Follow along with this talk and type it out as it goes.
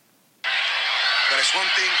there's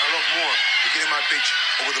one thing I love more than getting my pitch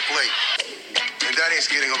over the plate, and that is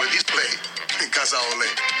getting over this plate in Casa Ole.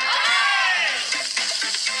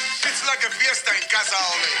 It's like a fiesta in Casa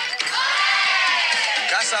Ole.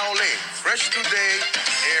 Casa Ole, fresh today,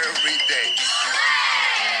 every day.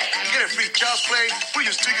 Get a free child's play, put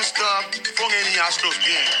your sticker stub from any Astros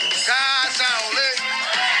game. Casa Ole,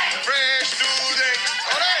 fresh today,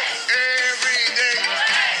 every day.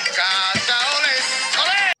 Casa Ole,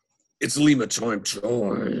 ole. It's Lima time.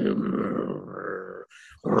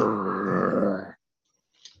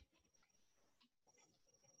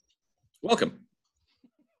 Welcome.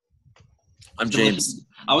 I'm James.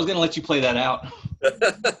 I was going to let you play that out.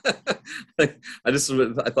 I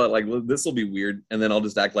thought like this will be weird, and then I'll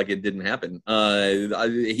just act like it didn't happen.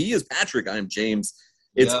 He is Patrick. I'm James.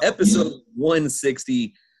 It's episode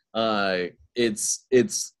 160.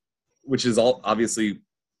 It's which is all obviously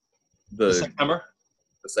the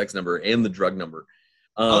sex number, and the drug number.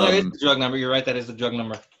 That is the drug number. You're right. That is the drug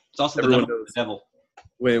number. It's also the number of the devil.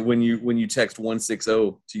 When you text 160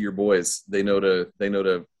 to your boys, they know to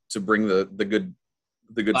bring the good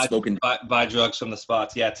smoking. Buy drugs from the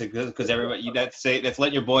spots. Yeah, because everybody that's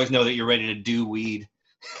letting your boys know that you're ready to do weed.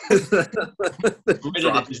 Ready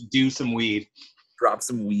to just do some weed. Drop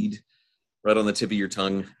some weed right on the tip of your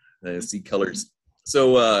tongue. See colors.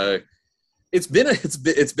 So it's been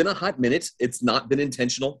a hot minute. It's not been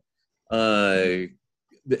intentional. It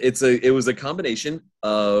was a combination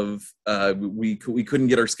of we couldn't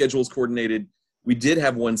get our schedules coordinated. We did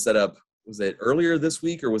have one set up. Was it earlier this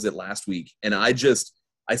week or was it last week? And I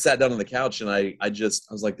sat down on the couch and I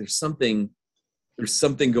was like, there's something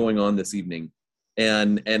going on this evening,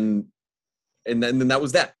 and then that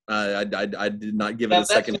was that. I did not give it a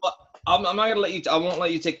second. I'm not gonna let you. I won't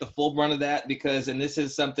let you take the full brunt of that because, and this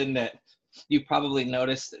is something that you probably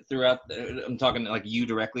noticed throughout. I'm talking like you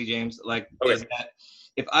directly, James. Like, okay. Is that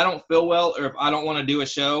if I don't feel well or if I don't want to do a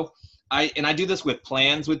show, I do this with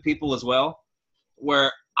plans with people as well,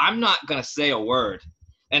 where I'm not gonna say a word.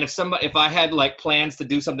 And if I had like plans to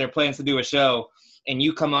do something or plans to do a show, and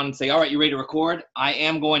you come on and say, "All right, you ready to record?" I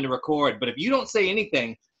am going to record. But if you don't say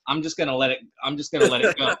anything, I'm just gonna let it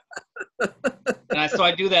go. So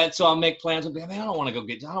I do that. So I'll make plans with, I don't want to go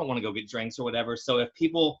get drinks or whatever. So if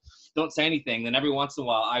people don't say anything, then every once in a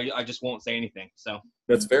while I just won't say anything. So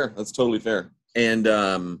that's fair. That's totally fair. And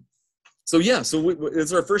so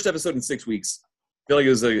it's our first episode in 6 weeks. I feel like it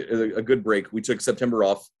was a good break. We took September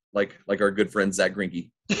off, like our good friend Zach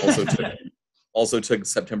Greinke also took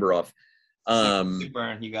September off.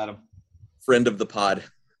 Burn, you got him. Friend of the pod.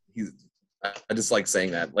 I just like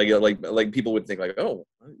saying that. Like people would think like, oh,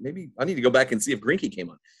 maybe I need to go back and see if Greinke came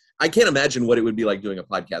on. I can't imagine what it would be like doing a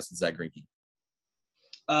podcast with Zach Greinke.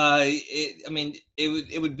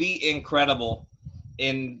 It would be incredible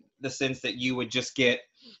in the sense that you would just get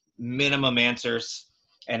minimum answers,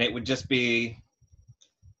 and it would just be,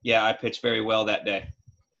 yeah, I pitched very well that day.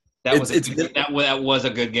 That was a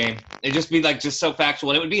good game. It'd just be like just so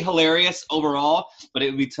factual. It would be hilarious overall, but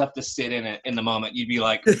it would be tough to sit in it in the moment. You'd be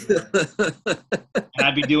like, and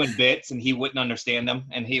I'd be doing bits, and he wouldn't understand them,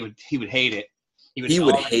 and he would hate it. He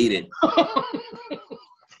would hate it.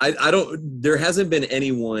 There hasn't been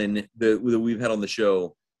anyone that we've had on the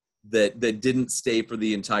show that didn't stay for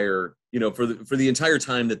the entire, for the entire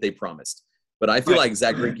time that they promised. But I feel like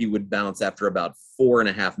Zach Greinke would bounce after about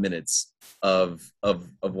 4.5 minutes of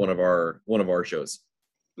one of our shows.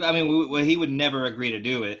 I mean, he would never agree to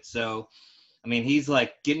do it. So, I mean, he's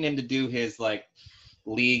like getting him to do his like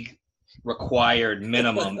league required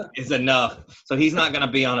minimum is enough. So he's not going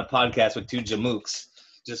to be on a podcast with two jamooks.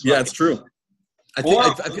 It's true.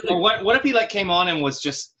 What if he like came on and was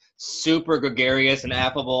just super gregarious and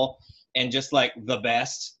affable and just like the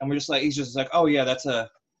best, and we're just like, he's just like, oh yeah, that's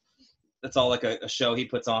all like a show he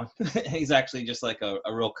puts on. He's actually just like a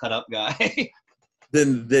real cut up guy.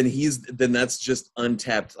 then that's just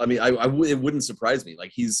untapped. I mean, it wouldn't surprise me.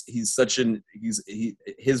 Like his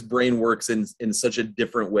brain works in such a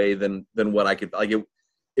different way than what I could like.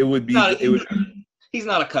 He's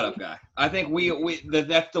not a cut up guy. I think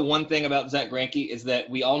that's the one thing about Zach Greinke is that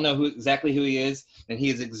we all know exactly who he is, and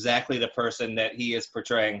he is exactly the person that he is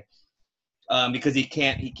portraying. Because he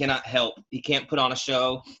cannot help. He can't put on a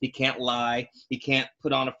show. He can't lie. He can't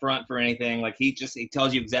put on a front for anything. Like he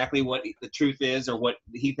tells you exactly what the truth is or what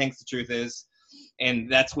he thinks the truth is,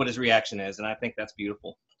 and that's what his reaction is. And I think that's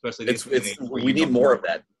beautiful. Especially we need more of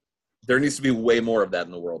that. There needs to be way more of that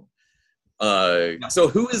in the world. So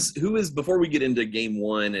who is before we get into game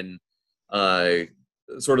one and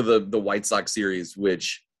sort of the White Sox series,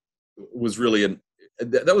 which was really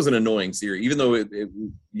that was an annoying series, even though the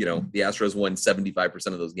Astros won 75%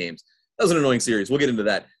 of those games. that was an annoying series. We'll get into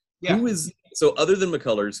that. Yeah. So other than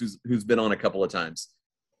McCullers, who's been on a couple of times,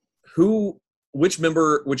 which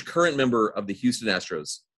current member of the Houston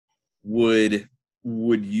Astros would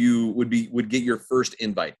get your first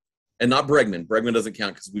invite? And not Bregman. Bregman doesn't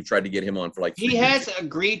count because we've tried to get him on for like 3 He years. has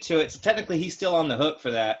agreed to it. So technically, he's still on the hook for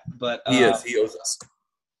that. But He is. He owes us.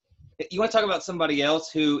 You want to talk about somebody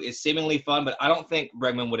else who is seemingly fun, but I don't think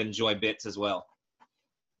Bregman would enjoy Bitts as well.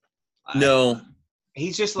 No.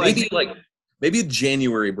 He's just like maybe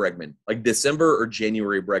January Bregman, like December or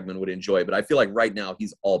January Bregman would enjoy it. But I feel like right now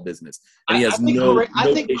he's all business, and he has I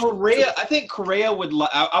think Correa would.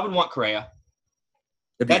 I would want Correa.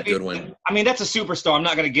 That'd be a good one. I mean, that's a superstar. I'm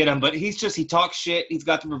not going to get him, but he talks shit. He's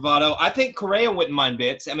got the bravado. I think Correa wouldn't mind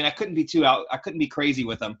Bitts. I mean, I couldn't be crazy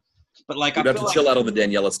with him. But like, You'd have to chill out on the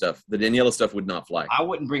Daniela stuff. The Daniela stuff would not fly. I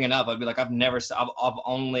wouldn't bring it up. I'd be like, I'd be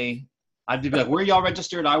like, where y'all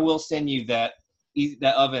registered? I will send you that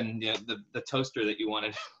oven, the toaster that you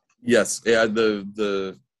wanted. Yes. Yeah.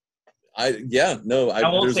 I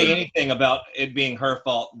won't say anything about it being her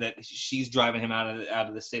fault that she's driving him out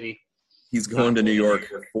of the city. He's going to New York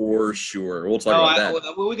for sure. We'll talk about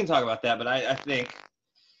that. Well, we can talk about that, but I think,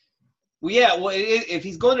 if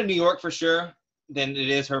he's going to New York for sure, then it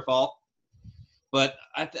is her fault. But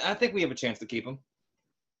I think we have a chance to keep him.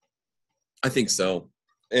 I think so.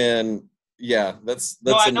 And yeah, that's.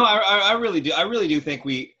 I really do. I really do think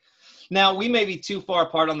we may be too far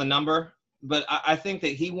apart on the number, but I think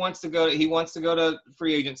that he wants to go to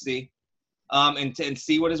free agency. And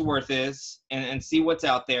see what his worth is and see what's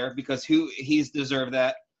out there because he's deserved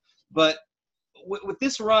that. But with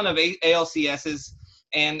this run of ALCSs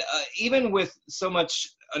and even with so much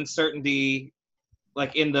uncertainty,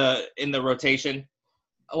 like in the rotation,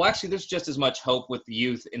 actually there's just as much hope with the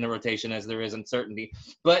youth in the rotation as there is uncertainty.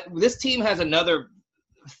 But this team has another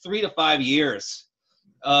 3 to 5 years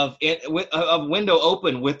of window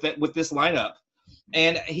open with this lineup,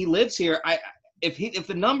 and he lives here. If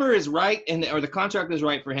the number is right or the contract is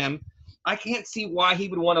right for him, I can't see why he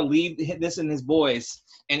would want to leave this in his boys.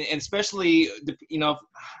 And especially,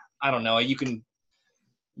 I don't know. You could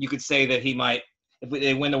say that he might, if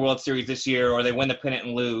they win the World Series this year or they win the pennant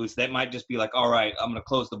and lose, that might just be like, all right, I'm going to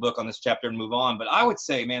close the book on this chapter and move on. But I would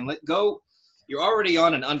say, man, let go. You're already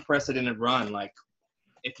on an unprecedented run. Like,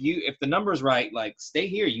 if the number's right, like, stay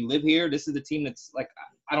here. You live here. This is the team that's like,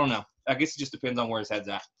 I don't know. I guess it just depends on where his head's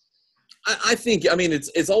at. I think, I mean,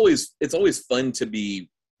 it's always fun to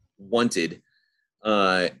be wanted.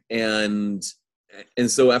 And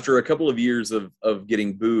so after a couple of years of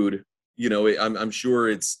getting booed, I'm sure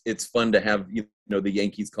it's fun to have, the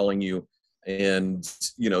Yankees calling you and,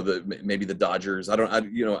 maybe the Dodgers.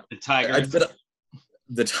 The Tigers.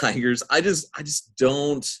 The Tigers.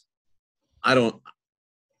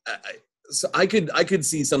 So I could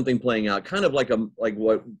see something playing out kind of like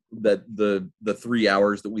the 3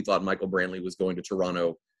 hours that we thought Michael Brantley was going to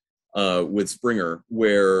Toronto with Springer,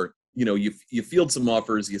 where you field some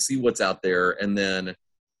offers, you see what's out there, and then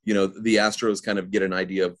the Astros kind of get an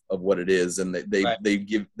idea of what it is, and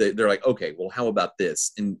they're like, okay, well, how about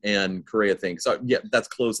this? And Correa thinks, oh, yeah, that's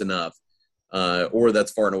close enough, or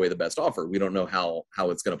that's far and away the best offer. We don't know how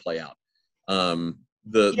it's going to play out.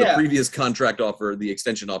 The previous contract offer, the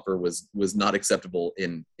extension offer was not acceptable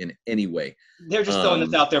in any way. They're just throwing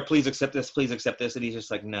this out there. Please accept this. Please accept this. And he's just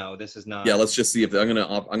like, no, this is not. Yeah, let's just see if I'm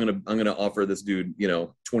gonna offer this dude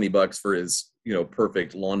 $20 for his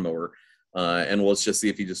perfect lawnmower, and let's just see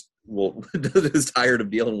if he just is tired of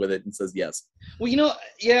dealing with it and says yes. Well,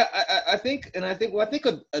 I think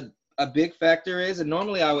a big factor is, and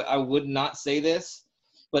normally I would not say this,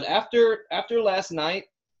 but after last night.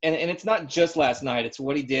 And it's not just last night. It's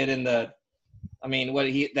what he did he had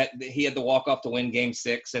to walk off to win Game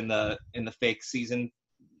 6 in the fake season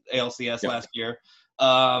ALCS last year.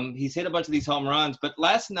 He's hit a bunch of these home runs, but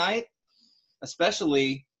last night,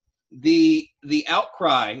 especially the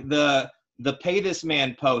outcry, the pay this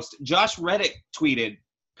man post. Josh Reddick tweeted,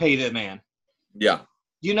 "Pay the man." Yeah.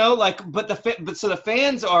 But the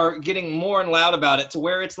fans are getting more and loud about it to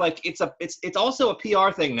where it's like it's also a PR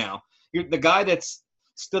thing now. The guy that's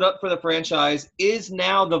stood up for the franchise is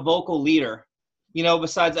now the vocal leader.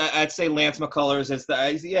 Besides, I'd say Lance McCullers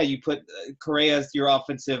you put Correa as your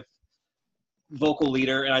offensive vocal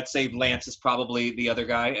leader, and I'd say Lance is probably the other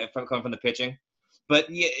guy coming from the pitching. But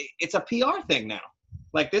yeah, it's a PR thing now.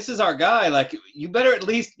 Like, this is our guy. Like, you better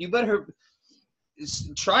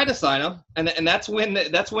try to sign him. And that's when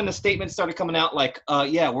the statements started coming out. Like,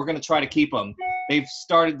 we're going to try to keep him. They've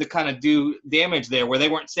started to kind of do damage there where they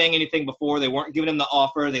weren't saying anything before. They weren't giving him the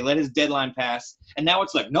offer. They let his deadline pass. And now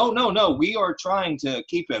it's like, no, we are trying to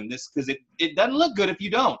keep him. This because it doesn't look good if you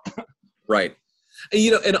don't. Right.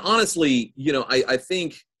 And, and honestly, I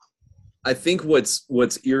think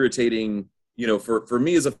what's irritating, for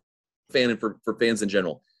me as a fan and for fans in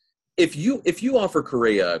general, if you offer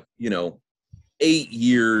Correa, 8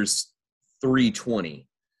 years, 320,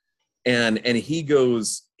 and he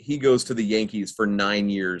goes to the Yankees for 9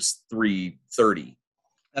 years, 330.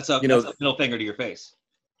 That's a middle finger to your face.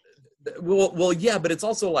 Well, yeah, but it's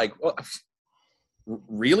also like, well,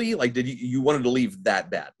 really? Like, did you wanted to leave that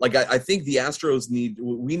bad? Like, I think the Astros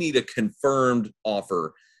need a confirmed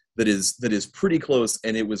offer that is pretty close,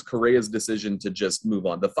 and it was Correa's decision to just move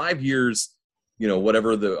on. The 5 years,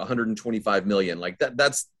 whatever, the 125 million, like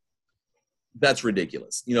that's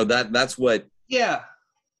ridiculous. That's what. Yeah.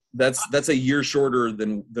 That's a year shorter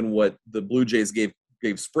than what the Blue Jays gave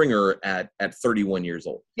Springer at 31 years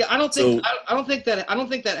old. Yeah, I don't think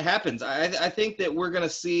that happens. I think that we're going to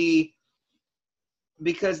see,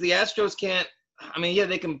 because the Astros can't. I mean, yeah,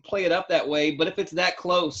 they can play it up that way, but if it's that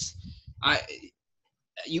close,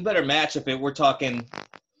 you better match. We're talking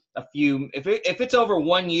a few. If it's over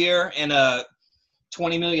 1 year and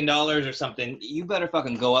 $20 million or something, you better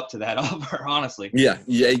fucking go up to that offer, honestly. Yeah.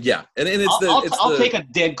 And I'll take a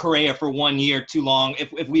dead Correa for 1 year too long if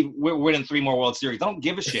we're winning 3 more World Series. I don't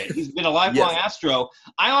give a shit. He's been a lifelong Astro.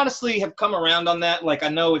 I honestly have come around on that. Like, I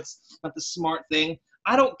know it's not the smart thing.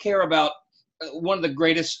 I don't care about one of the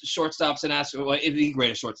greatest shortstops in Astros, well, the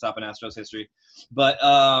greatest shortstop in Astros history, but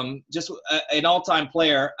just an all-time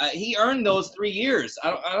player. He earned those 3 years.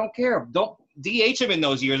 I don't care. Don't DH him in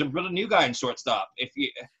those years and put a new guy in shortstop.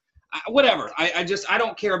 Whatever. I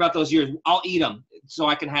don't care about those years. I'll eat them so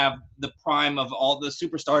I can have the prime of all the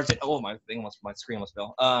superstars. My screen almost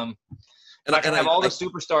fell. And I can have all the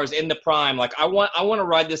superstars in the prime. Like, I want to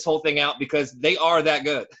ride this whole thing out because they are that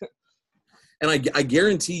good. And I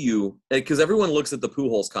guarantee you, because everyone looks at the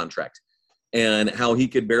Pujols contract and how he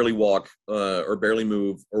could barely walk or barely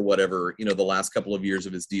move or whatever, the last couple of years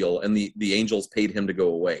of his deal, and the Angels paid him to go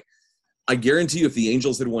away. I guarantee you, if the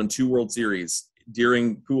Angels had won 2 World Series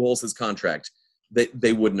during Pujols' contract,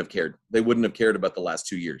 they wouldn't have cared. They wouldn't have cared about the last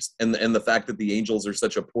 2 years. And the fact that the Angels are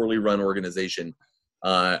such a poorly run organization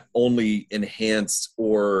only enhanced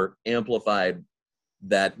or amplified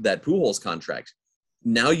that Pujols contract.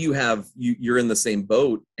 Now you're in the same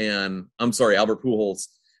boat, and I'm sorry, Albert Pujols,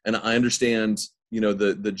 and I understand,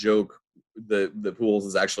 the joke, the Pujols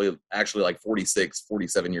is actually like 46,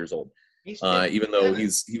 47 years old. Even though he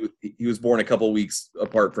was born a couple weeks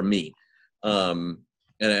apart from me. And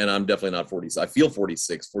I'm definitely not 40. So I feel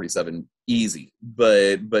 46, 47 easy,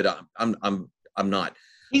 but I'm not.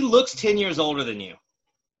 He looks 10 years older than you.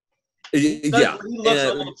 Yeah. He looks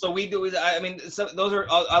old, so we do. I mean, those are.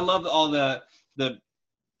 I love all the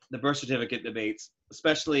birth certificate debates,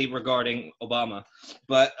 especially regarding Obama.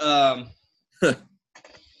 But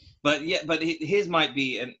but his might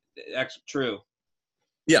be actually true.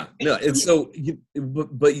 Yeah, no, and so,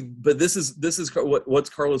 but this is what's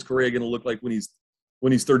Carlos Correa going to look like when he's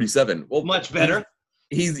 37? Well, much better.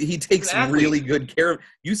 He takes really good care of.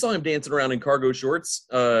 You saw him dancing around in cargo shorts,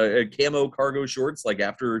 camo cargo shorts, like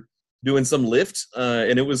after doing some lift,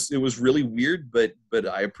 and it was really weird, but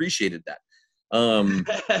I appreciated that.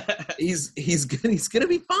 He's gonna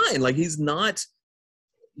be fine. Like, he's not.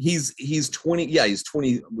 He's 20. Yeah, he's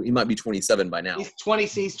 20. He might be 27 by now. He's 20.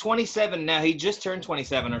 He's 27 now. He just turned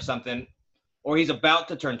 27 or something, or he's about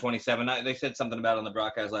to turn 27. They said something about it on the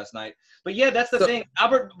broadcast last night. But yeah, that's the thing.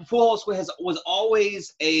 Albert Pujols was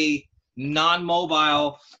always a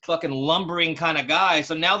non-mobile, fucking lumbering kind of guy.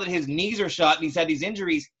 So now that his knees are shot and he's had these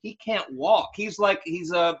injuries, he can't walk. He's like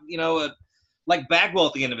like Bagwell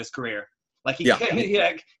at the end of his career. Like, he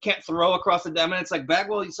can't throw across the diamond. It's like,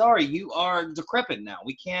 Bagwell, sorry, you are decrepit now.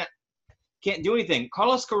 We can't do anything.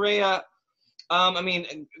 Carlos Correa, I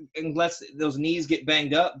mean, unless those knees get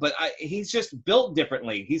banged up, but he's just built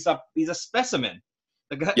differently. He's a specimen.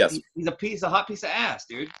 The guy, yes. He's a hot piece of ass,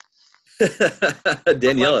 dude.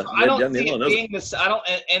 Daniela. I don't see it being this. I don't,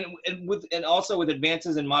 and also with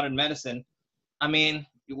advances in modern medicine, I mean,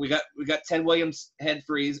 we got Ted Williams' head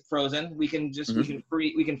frozen. We can just we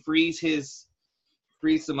can freeze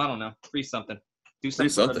some. I don't know, freeze something, do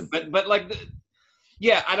something. But like,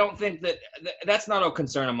 yeah, I don't think that's not a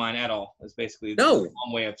concern of mine at all. It's basically the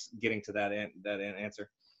long way of getting to that answer.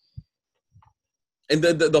 And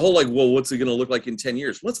the whole, like, well, what's it going to look like in 10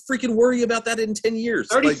 years? Let's freaking worry about that in 10 years.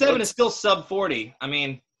 37 is still sub 40. I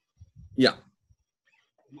mean, yeah.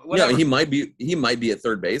 Whatever. Yeah, he might be at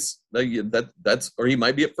third base. Or he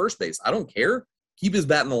might be at first base. I don't care. Keep his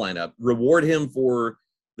bat in the lineup. Reward him for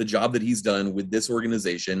the job that he's done with this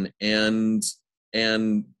organization, and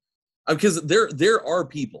because there are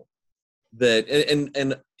people that,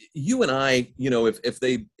 and you and I,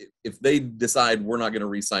 if they decide we're not going to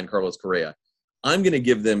re-sign Carlos Correa, I'm going to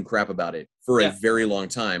give them crap about it for a very long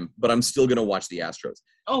time, but I'm still going to watch the Astros.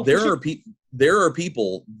 Oh, there are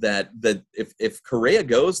people that if Correa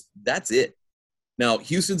goes, that's it. Now,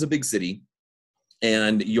 Houston's a big city,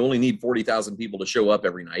 and you only need 40,000 people to show up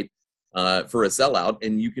every night for a sellout,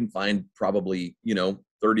 and you can find probably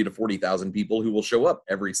 30 to 40,000 people who will show up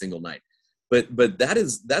every single night. But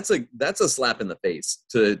that's a slap in the face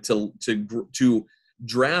to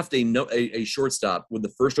draft a shortstop with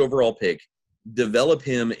the first overall pick, develop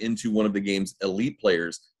him into one of the game's elite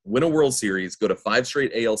players, win a World Series, go to 5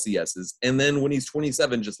 straight ALCSs, and then when he's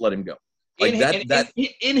 27, just let him go. Like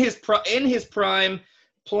in his prime,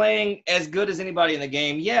 playing as good as anybody in the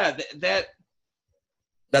game. Yeah,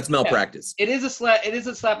 that's malpractice. It is a slap. It is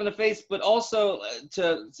a slap in the face, but also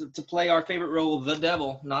to play our favorite role, the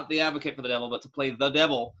devil, not the advocate for the devil, but to play the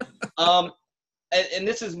devil. And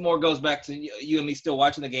this is more goes back to you and me still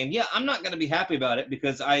watching the game. Yeah, I'm not going to be happy about it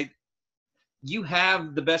because you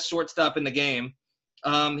have the best shortstop in the game.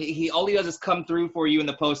 He all he does is come through for you in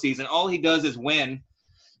the postseason. All he does is win.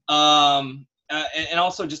 And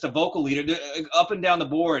also just a vocal leader up and down the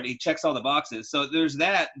board. He checks all the boxes. So there's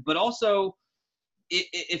that. But also,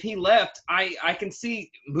 if he left, I can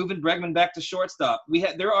see moving Bregman back to shortstop.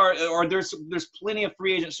 There's plenty of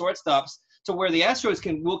free agent shortstops to where the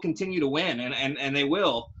Astros will continue to win, and they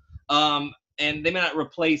will. And they may not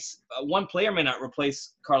replace one player may not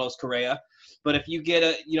replace Carlos Correa, but if you get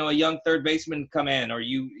a young third baseman come in, or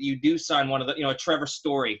you do sign one of the a Trevor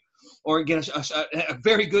Story, or get a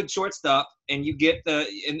very good shortstop, and you get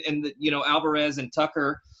Alvarez and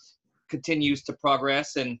Tucker continues to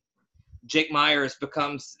progress, and Jake Myers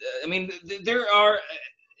becomes. I mean,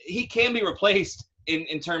 he can be replaced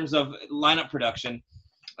in terms of lineup production.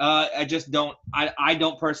 I just don't. I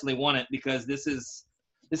don't personally want it because this is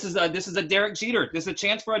a Derek Jeter. This is a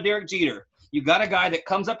chance for a Derek Jeter. You got a guy that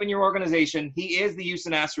comes up in your organization. He is the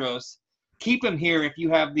Houston Astros. Keep him here if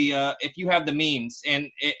you have the means,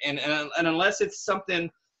 and unless it's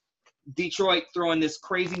something Detroit throwing this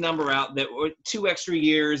crazy number out that 2 extra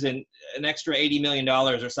years and an extra $80 million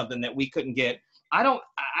or something that we couldn't get. I don't.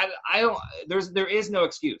 There is no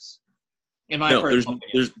excuse. In my personal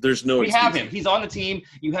opinion, there's no. We excuse. have him. He's on the team.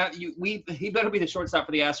 He better be the shortstop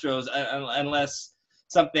for the Astros unless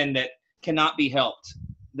something that cannot be helped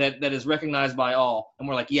that is recognized by all. And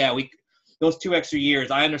we're like, those 2 extra years,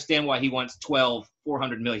 I understand why he wants $400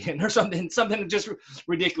 million or something just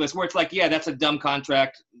ridiculous. Where it's like, that's a dumb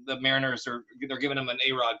contract. The Mariners they're giving him an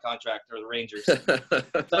A-Rod contract, or the Rangers. So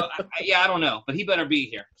I don't know, but he better be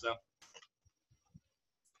here. So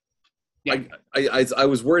yeah. I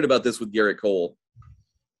was worried about this with Garrett Cole.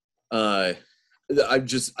 The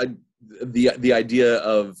idea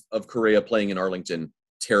of Correa playing in Arlington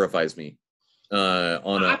terrifies me.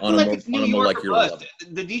 On a molecular level.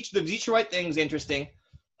 The Detroit thing's interesting.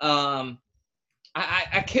 I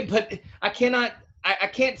can't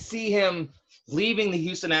see him leaving the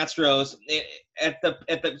Houston Astros at the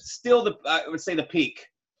I would say the peak.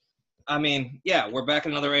 I mean, we're back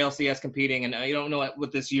in another ALCS competing, and you don't know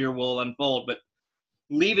what this year will unfold. But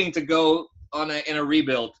leaving to go in a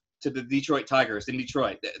rebuild to the Detroit Tigers in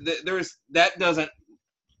Detroit,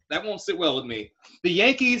 that won't sit well with me. The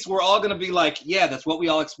Yankees, we're all going to be like, that's what we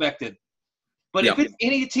all expected. But if it's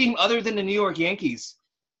any team other than the New York Yankees,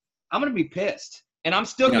 I'm going to be pissed. And I'm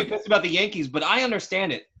still going to be pissed about the Yankees, but I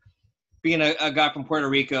understand it. Being a guy from Puerto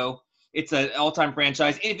Rico, it's an all-time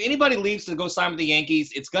franchise. If anybody leaves to go sign with the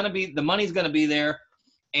Yankees, the money's going to be there.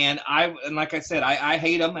 And like I said, I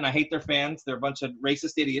hate them, and I hate their fans. They're a bunch of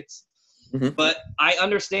racist idiots. Mm-hmm. But I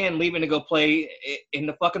understand leaving to go play in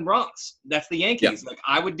the fucking Bronx. That's the Yankees. Like,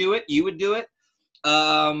 I would do it. You would do it.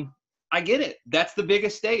 I get it. That's the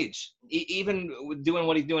biggest stage, even doing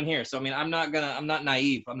what he's doing here. So, I mean, I'm not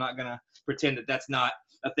naive. I'm not going to pretend that that's not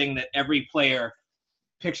a thing that every player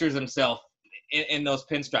pictures himself in those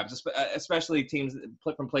pinstripes, especially teams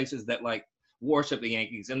from places that, like, worship the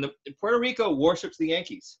Yankees. And Puerto Rico worships the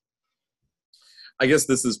Yankees. I guess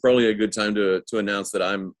this is probably a good time to announce that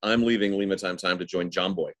I'm leaving Lima Time to join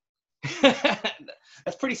John Boy.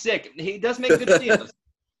 That's pretty sick. He does make good videos.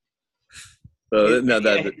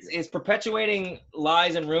 He's perpetuating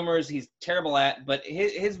lies and rumors he's terrible at, but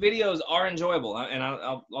his videos are enjoyable, and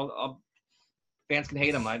I'll fans can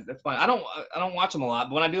hate him. That's fine. I don't watch him a lot,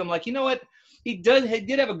 but when I do, I'm like, you know what? He did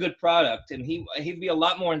have a good product, and he'd be a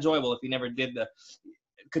lot more enjoyable if he never did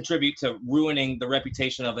contribute to ruining the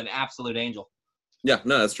reputation of an absolute angel. Yeah,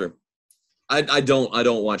 no, that's true. I don't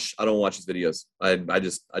watch his videos. I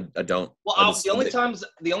don't. Well,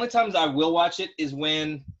 the only times I will watch it is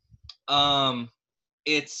when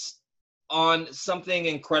It's on something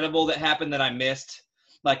incredible that happened that I missed,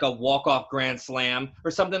 like a walk-off grand slam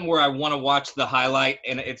or something where I want to watch the highlight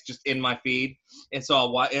and it's just in my feed. And so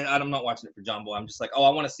I'll watch, and I'm not watching it for John Boy. I'm just like, oh,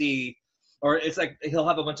 I want to see, or it's like he'll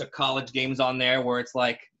have a bunch of college games on there where it's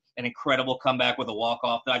like an incredible comeback with a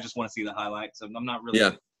walk-off. I just want to see the highlights. So I'm not really.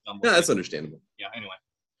 Yeah, that's understandable. Yeah,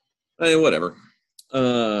 anyway. Whatever.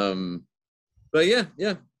 But yeah.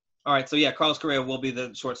 All right, so yeah, Carlos Correa will be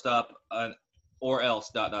the shortstop, or else ...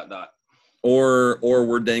 Or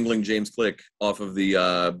we're dangling James Click off of the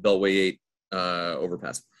Beltway 8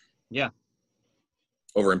 overpass. Yeah.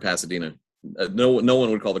 Over in Pasadena. No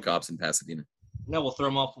one would call the cops in Pasadena. No, we'll throw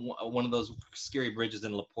them off one of those scary bridges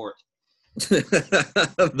in LaPorte.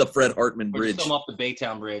 The Fred Hartman Bridge. Just throw them off the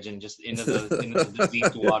Baytown Bridge and just into the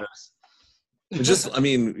deep waters.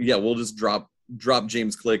 We'll just drop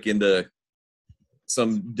James Click into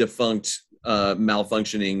some defunct,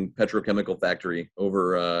 malfunctioning petrochemical factory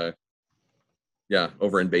over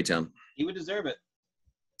in Baytown. He would deserve it.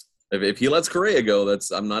 If he lets Correa go,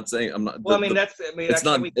 it's not. It's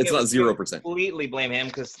not 0%. Completely blame him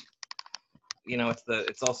because,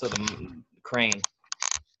 it's also the Crane.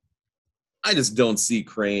 I just don't see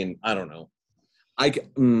Crane. I don't know.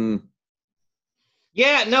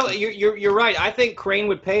 Yeah, no, you're right. I think Crane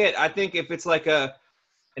would pay it. I think if it's like an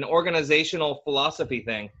organizational philosophy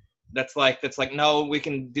thing, that's like no, we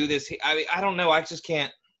can do this. I don't know. I just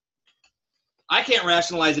can't. I can't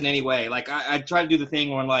rationalize it in any way. Like I try to do the thing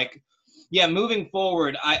where I'm like, yeah, moving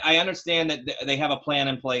forward, I understand that they have a plan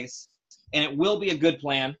in place, and it will be a good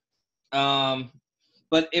plan.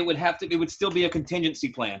 But it would still be a contingency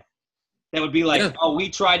plan. That would be like, oh, we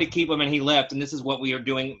tried to keep him and he left, and this is what we are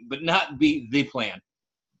doing, but not be the plan,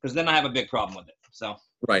 because then I have a big problem with it. So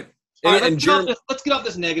right. All right, let's get off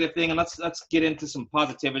this negative thing and let's get into some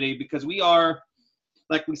positivity, because we are,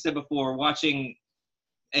 like we said before, watching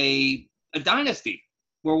a dynasty.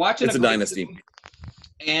 We're watching a dynasty,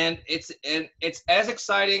 and it's as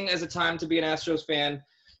exciting as a time to be an Astros fan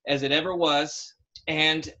as it ever was.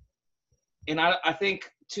 And I think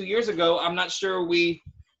 2 years ago, I'm not sure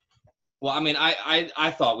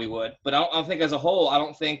I thought we would, but I don't think as a whole, I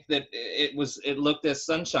don't think that it looked as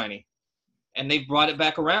sunshiny. And they've brought it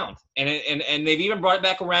back around, and they've even brought it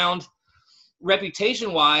back around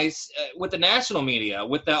reputation-wise with the national media,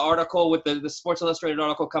 with the article, with the Sports Illustrated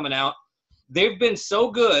article coming out. They've been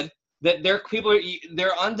so good that they're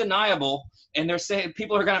undeniable, and they're saying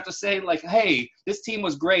people are gonna have to say like, "Hey, this team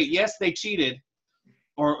was great. Yes, they cheated,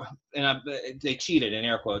 they cheated in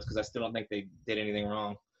air quotes because I still don't think they did anything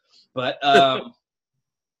wrong, but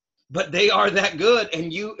but they are that good,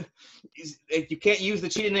 and you can't use the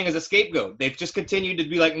cheating thing as a scapegoat. They've just continued to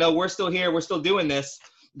be like, no, we're still here, we're still doing this.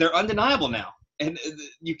 They're undeniable now, and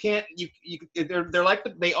you can't. They are like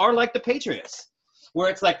the Patriots, where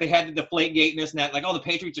it's like they had to deflate gate and this and that. Like, oh, the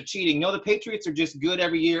Patriots are cheating. No, the Patriots are just good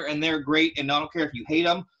every year, and they're great. And I don't care if you hate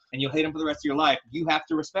them, and you'll hate them for the rest of your life. You have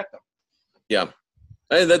to respect them. Yeah,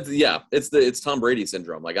 it's Tom Brady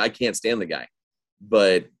syndrome. Like, I can't stand the guy,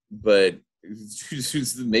 but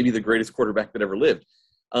who's maybe the greatest quarterback that ever lived.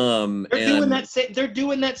 They're doing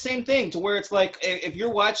that same thing, to where it's like, if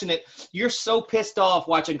you're watching it, you're so pissed off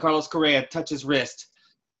watching Carlos Correa touch his wrist.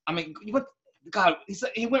 I mean, what? God,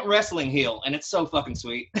 he went wrestling heel, and it's so fucking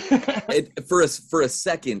sweet. For a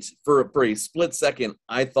split second,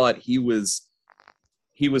 I thought he was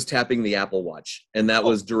tapping the Apple Watch, and that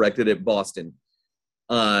was directed at Boston.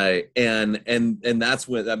 And that's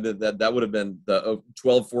when that would have been the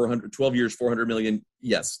 12 years, 400 million.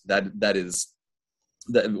 Yes, that is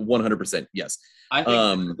that 100%. Yes. I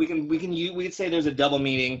think we could say there's a double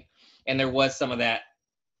meaning, and there was some of that.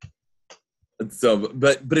 So,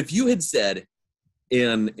 but if you had said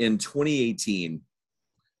in 2018,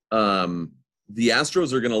 the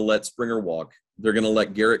Astros are going to let Springer walk, they're going to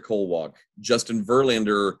let Garrett Cole walk, Justin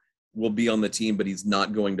Verlander will be on the team, but he's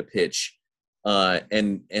not going to pitch.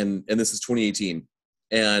 And this is 2018,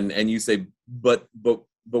 and you say, but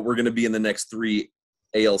we're going to be in the next 3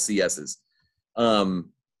 ALCSs.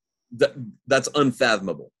 That's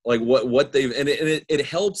unfathomable. Like what they've, and it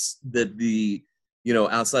helps that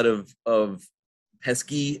outside of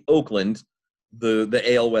pesky Oakland,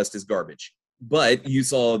 the AL West is garbage. But you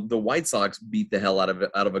saw the White Sox beat the hell out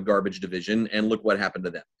of a garbage division, and look what happened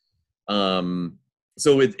to them.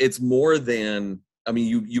 So it's more than. I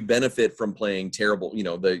mean, you benefit from playing terrible.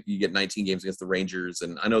 You get 19 games against the Rangers,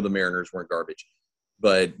 and I know the Mariners weren't garbage,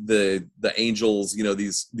 but the Angels,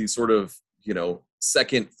 these sort of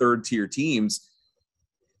second, third tier teams,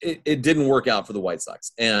 it didn't work out for the White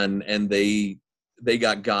Sox, and they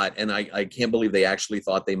got, and I can't believe they actually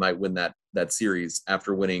thought they might win that that series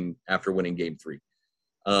after winning Game 3.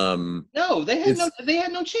 No, they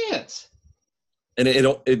had no chance.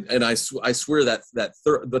 And I swear that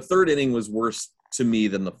the third inning was worse to me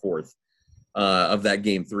than the fourth of that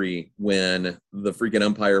Game 3, when the freaking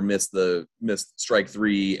umpire missed strike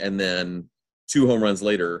 3, and then 2 home runs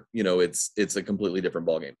later, it's a completely different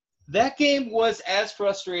ballgame. That game was as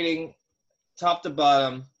frustrating top to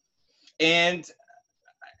bottom, and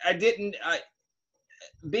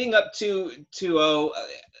being up 2-0,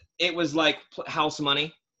 it was like house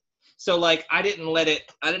money. So like I didn't let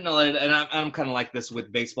it, and I'm kind of like this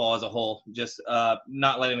with baseball as a whole, just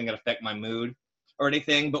not letting it affect my mood or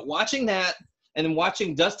anything. But watching that, and then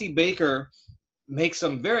watching Dusty Baker make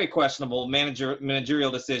some very questionable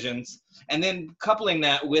managerial decisions, and then coupling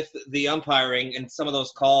that with the umpiring and some of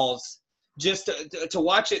those calls, just to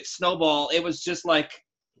watch it snowball, it was just like,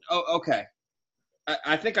 oh, okay.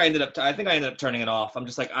 I think I ended up turning it off. I'm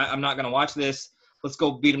just like, I'm not going to watch this. Let's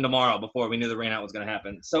go beat them tomorrow, before we knew the rainout was going to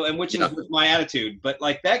happen. So, and which is my attitude. But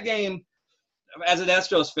like that game, as an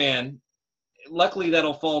Astros fan, luckily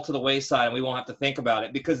that'll fall to the wayside and we won't have to think about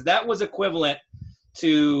it, because that was equivalent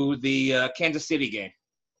to the Kansas City game.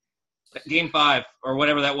 Game 5 or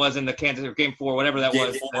whatever that was in the Kansas, or Game 4, whatever that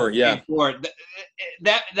was. Game 4, yeah. Game 4.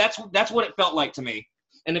 That's what it felt like to me.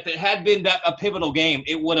 And if it had been a pivotal game,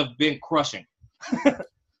 it would have been crushing.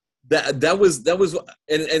 that was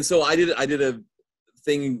and so I did a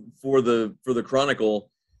thing for the Chronicle,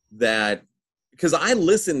 that because I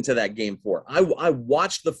listened to that Game 4. I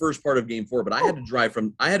watched the first part of Game 4, but I had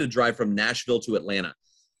to drive from Nashville to Atlanta,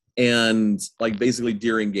 and like basically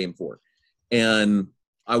during Game 4, and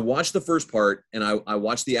I watched the first part, and I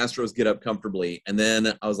watched the Astros get up comfortably, and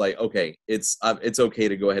then I was like, okay, it's okay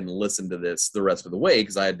to go ahead and listen to this the rest of the way,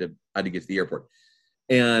 because I had to get to the airport,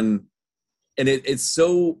 and it's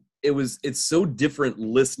so different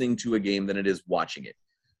listening to a game than it is watching it.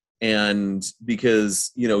 And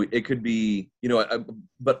because, it could be,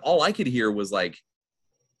 but all I could hear was like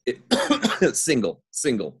single.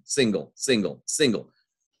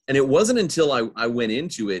 And it wasn't until I went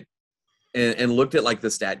into it and looked at like the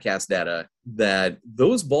StatCast data that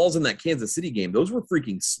those balls in that Kansas City game, those were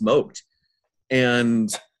freaking smoked.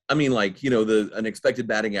 And I mean, like, an expected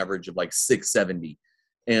batting average of like 670.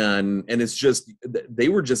 And it's just, they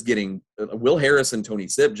were just getting, Will Harris and Tony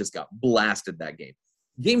Sipp just got blasted that game.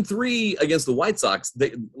 Game 3 against the White Sox,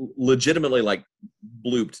 they legitimately like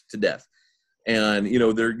blooped to death. And,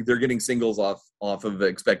 they're getting singles off of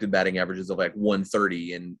expected batting averages of like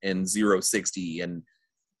 130 and 060. And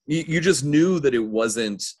you just knew that it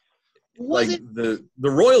wasn't like the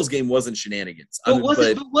Royals game wasn't shenanigans. But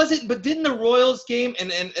didn't the Royals game,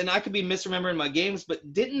 and I could be misremembering my games,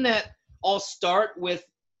 but didn't that all start with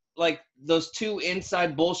like those 2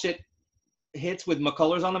 inside bullshit hits with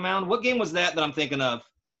McCullers on the mound? What game was that I'm thinking of?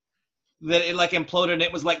 That it like imploded, and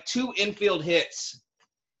it was like 2 infield hits.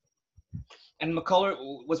 And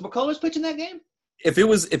McCullers pitching that game? If it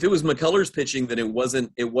was McCullers pitching, then it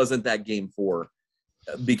wasn't that Game 4.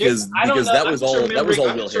 Because that was all Will Harris.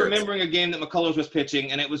 I'm just remembering a game that McCullers was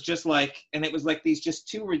pitching, and it was like these just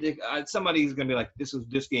 2 ridiculous. Somebody's gonna be like, "This was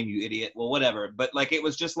this game, you idiot." Well, whatever. But like it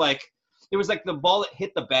was just like it was like the ball that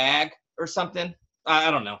hit the bag or something. I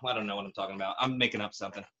don't know. I don't know what I'm talking about. I'm making up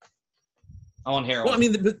something. I'm on heroin. Well, I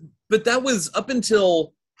mean, but that was up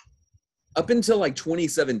until like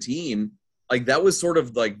 2017. Like that was sort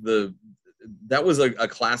of like that was a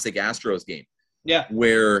classic Astros game. Yeah.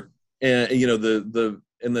 Where in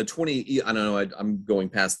the 20, I don't know, I'm going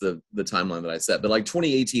past the timeline that I set, but like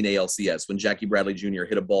 2018 ALCS, when Jackie Bradley Jr.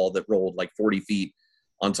 hit a ball that rolled like 40 feet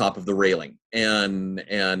on top of the railing, and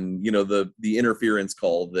the interference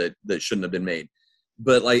call that shouldn't have been made.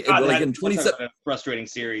 But like in 27, frustrating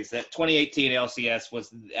series. That 2018 LCS was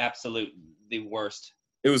the worst.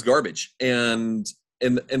 It was garbage. And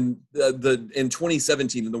in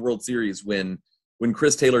 2017 in the World Series, when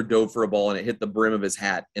Chris Taylor dove for a ball and it hit the brim of his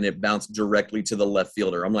hat and it bounced directly to the left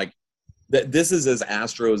fielder, I'm like, this is as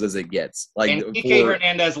Astros as it gets. Like, and Kike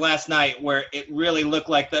Hernandez last night, where it really looked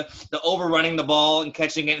like the overrunning the ball and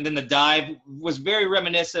catching it, and then the dive was very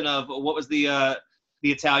reminiscent of what was the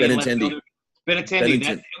Italian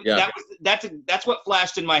Benintendi. That's what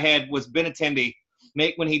flashed in my head was Benintendi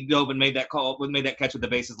when he dove and made that catch with the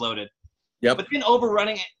bases loaded. Yep. But then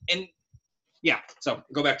overrunning it, and yeah. So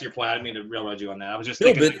go back to your point. I didn't mean to railroad you on that. I was just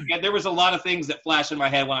thinking there was a lot of things that flashed in my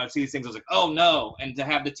head when I would see these things. I was like, oh no! And to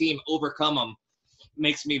have the team overcome them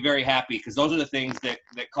makes me very happy, because those are the things that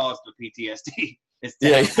cause the PTSD. Is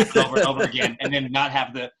to have it over and over again, and then not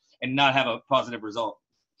have a positive result.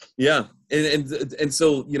 Yeah, and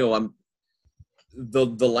so I'm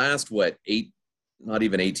the last 8, not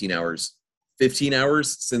even 18 hours 15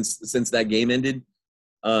 hours since that game ended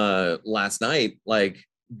last night. Like,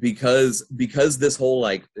 because this whole,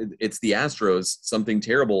 like, it's the Astros, something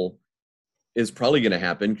terrible is probably going to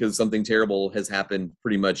happen, because something terrible has happened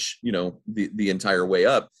pretty much, the entire way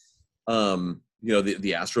up. The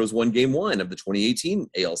Astros won game 1 of the 2018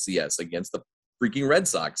 ALCS against the freaking Red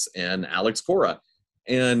Sox and Alex Cora.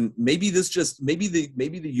 And maybe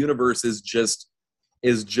the universe is just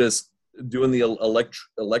doing the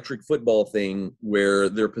electric football thing, where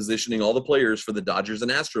they're positioning all the players for the Dodgers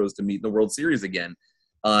and Astros to meet in the World Series again.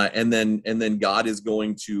 And then God is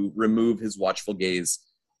going to remove his watchful gaze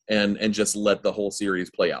and just let the whole series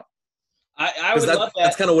play out. I would love that.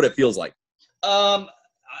 That's kind of what it feels like.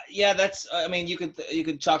 Yeah, that's. I mean, you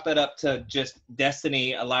could chalk that up to just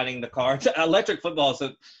destiny aligning the cards. Electric football is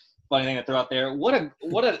a funny thing to throw out there. What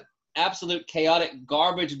an absolute chaotic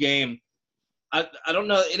garbage game. I don't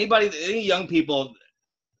know any young people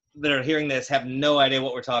that are hearing this have no idea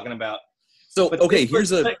what we're talking about. So okay,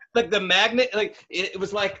 here's like the magnet. Like it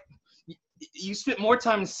was like you spent more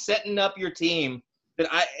time setting up your team than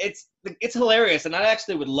it's hilarious, and I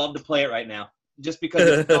actually would love to play it right now, just because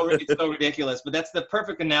it's so ridiculous. But that's the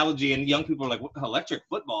perfect analogy, and young people are like, what, electric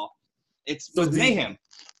football? It's mayhem.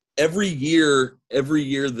 Every year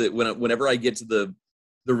that whenever I get to the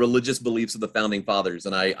religious beliefs of the founding fathers,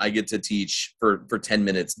 and I get to teach for 10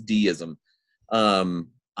 minutes deism,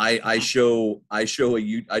 I show a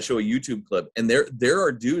YouTube clip, and there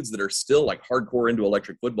are dudes that are still like hardcore into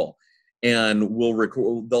electric football, and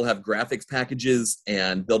they'll have graphics packages,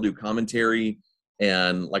 and they'll do commentary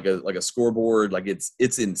and like a scoreboard. Like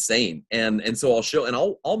it's insane. And so I'll show, and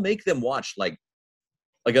I'll make them watch like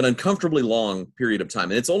an uncomfortably long period of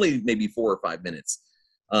time. And it's only maybe 4 or 5 minutes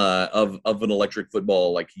of an electric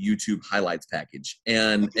football, like YouTube highlights package.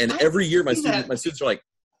 And every year my students are like,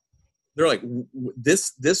 they're like,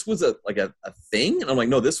 this was a thing? And I'm like,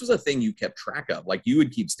 no, this was a thing you kept track of. Like, you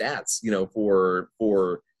would keep stats,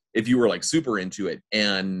 for if you were like super into it.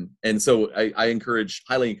 And so I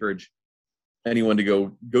highly encourage anyone to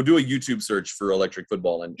go do a YouTube search for electric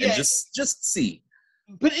football and just see.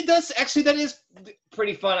 But it does actually, that is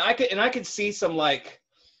pretty fun. I could see some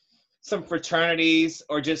fraternities,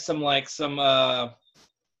 or just some what's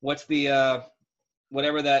the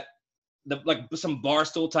whatever that some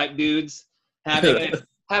barstool type dudes having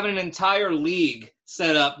an entire league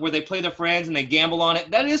set up where they play their friends and they gamble on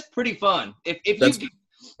it. That is pretty fun.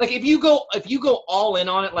 If you go all in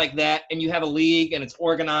on it like that, and you have a league and it's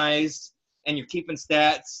organized and you're keeping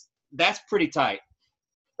stats, that's pretty tight.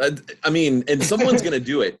 I mean, and someone's going to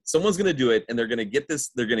do it. Someone's going to do it, and they're going to get this.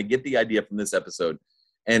 They're going to get the idea from this episode,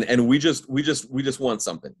 and we just want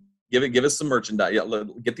something. Give us some merchandise. Yeah,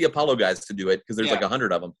 get the Apollo guys to do it, because there's like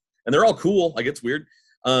 100 of them, and they're all cool. Like, it's weird.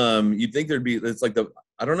 You'd think there'd be. It's like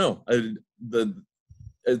I don't know.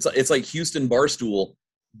 It's like Houston Barstool,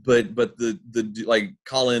 but the like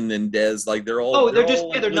Colin and Dez, like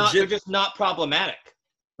they're just not problematic.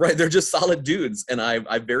 Right, they're just solid dudes, and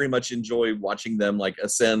I very much enjoy watching them like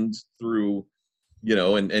ascend through,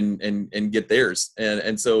 and get theirs,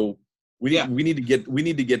 and so we need to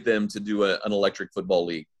get them to do an electric football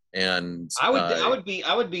league, and I would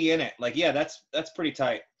be in it. Like, yeah, that's pretty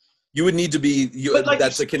tight. You would need to be.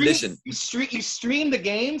 That's a condition. You stream the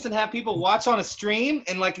games and have people watch on a stream,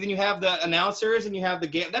 and then you have the announcers and you have the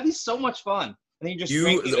game. That'd be so much fun. And then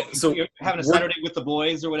you're having a Saturday with the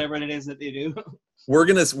boys or whatever it is that they do. We're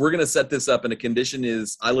gonna set this up, and a condition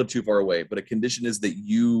is I live too far away, but a condition is that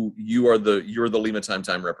you're the Lima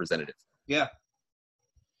Time representative. Yeah.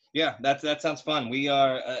 Yeah, that sounds fun. We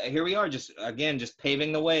are here. We are just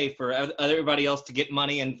paving the way for everybody else to get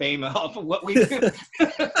money and fame off of what we do.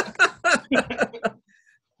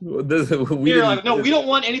 We don't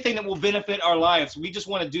want anything that will benefit our lives. We just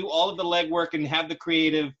want to do all of the legwork and have the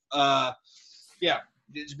creative. We're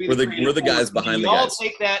the guys behind the guys. You all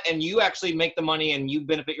take that, and you actually make the money, and you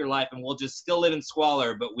benefit your life, and we'll just still live in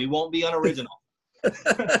squalor, but we won't be unoriginal.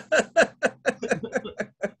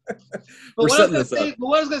 But what I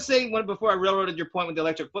was going to say before I railroaded your point with the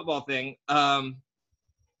electric football thing,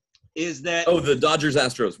 is that the Dodgers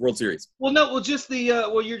Astros World Series. Well, no, just the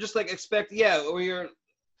you're just like or you're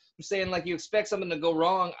saying like you expect something to go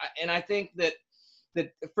wrong, and I think that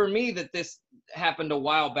for me that this happened a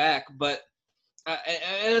while back, but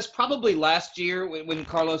and it's probably last year when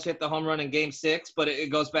Carlos hit the home run in Game 6, but it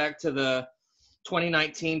goes back to the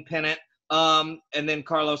 2019 pennant, and then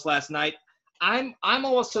Carlos last night. I'm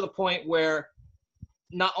almost to the point where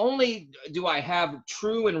not only do I have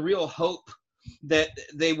true and real hope that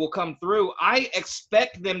they will come through, I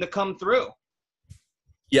expect them to come through.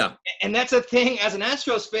 Yeah. And that's a thing, as an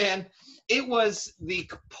Astros fan, it was the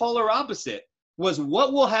polar opposite. was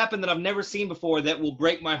what will happen that I've never seen before that will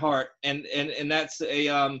break my heart, and that's a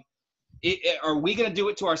are we going to do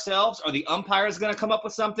it to ourselves? Are the umpires going to come up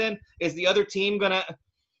with something? Is the other team going to,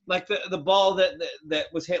 like the ball that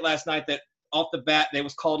was hit last night that off the bat, they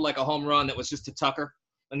was called like a home run that was just to Tucker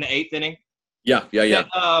in the 8th inning? Yeah.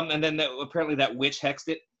 And then apparently that witch hexed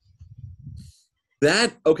it.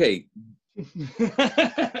 Okay.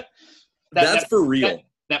 That's for real.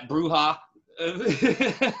 That brouhaha.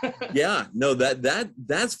 Yeah, no,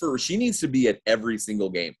 that's for, she needs to be at every single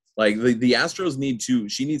game. Like the Astros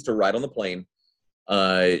she needs to ride on the plane.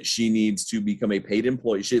 She needs to become a paid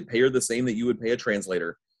employee. You should pay her the same that you would pay a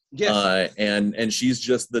translator. Yes. And she's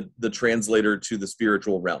just the translator to the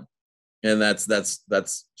spiritual realm. And that's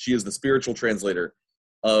she is the spiritual translator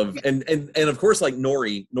of, and of course, like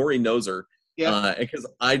Nori knows her. Yeah. Because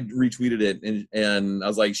I retweeted it and I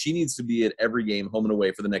was like, she needs to be at every game home and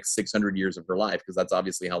away for the next 600 years of her life, because that's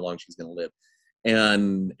obviously how long she's going to live.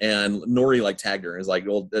 And Nori like tagged her and is like,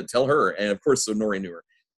 well, tell her. And of course, so Nori knew her.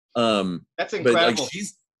 That's incredible. But like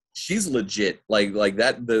she's legit. Like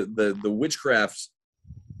that the witchcraft.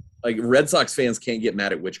 Like Red Sox fans can't get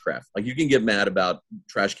mad at witchcraft. Like you can get mad about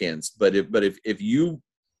trash cans, but if you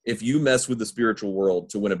mess with the spiritual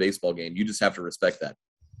world to win a baseball game, you just have to respect that.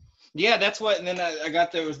 Yeah, that's what. And then I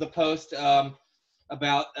got there was the post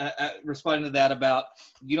about responding to that about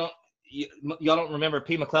y'all don't remember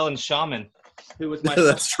P. McClellan's shaman, who was my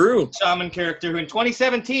that's true shaman character who in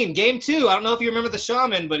 2017 Game 2. I don't know if you remember the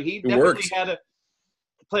shaman, but he definitely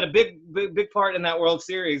played a big part in that World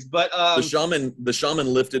Series. But the shaman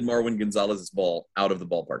lifted Marwin Gonzalez's ball out of the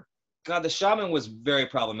ballpark. God, the shaman was very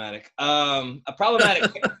problematic. A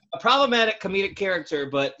problematic comedic character,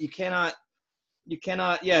 but you cannot.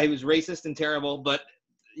 Yeah, he was racist and terrible, but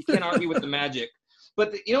you can't argue with the magic.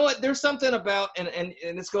 But you know what? There's something about, and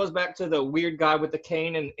this goes back to the weird guy with the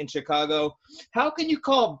cane in Chicago. How can you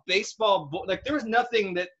call baseball like there is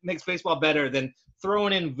nothing that makes baseball better than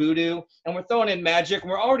throwing in voodoo, and we're throwing in magic,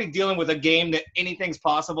 and we're already dealing with a game that anything's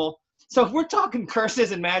possible. So if we're talking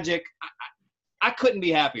curses and magic, I couldn't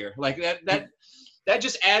be happier. Like that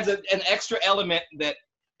just adds an extra element that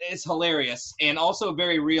is hilarious and also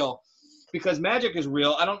very real, because magic is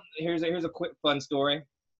real. Here's a quick fun story.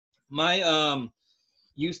 My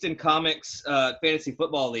Houston Comics fantasy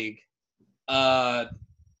football league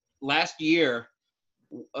last year,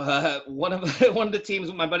 one of the teams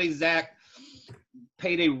with my buddy Zach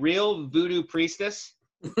paid a real voodoo priestess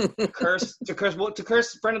to curse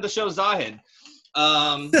friend of the show Zahid,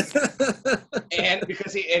 and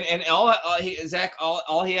because Zach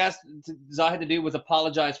all he asked Zahid to do was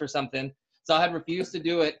apologize for something. Zahid refused to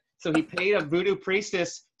do it, so he paid a voodoo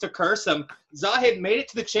priestess to curse him. Zahid made it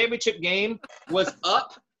to the championship game, was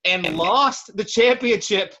up and lost the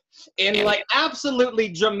championship in like absolutely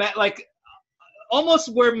dramatic, like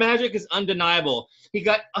almost where magic is undeniable. He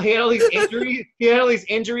had all these injuries. He had all these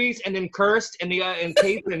injuries, and then cursed, and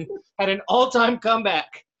Payton had an all-time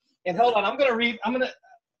comeback. And hold on,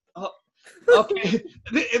 okay,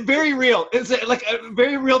 very real. It's like a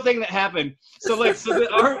very real thing that happened. So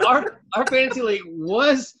our fantasy league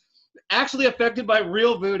was actually affected by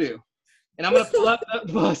real voodoo. And I'm gonna pull up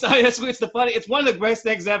the post. It's one of the best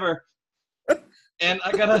things ever. And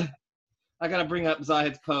I gotta bring up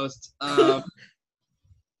Zahid's post.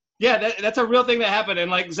 Yeah, that's a real thing that happened.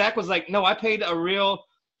 And like Zach was like, no, I paid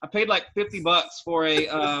like $50 for a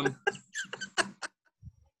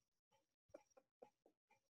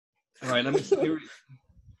All right, let me see.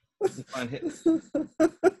 Let me find it.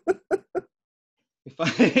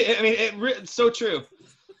 I mean, it's so true.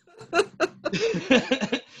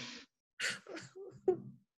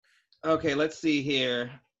 Okay, let's see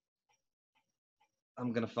here.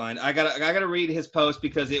 I'm gonna find. I gotta read his post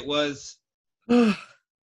because it was.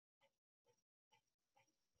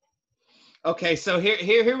 Okay, so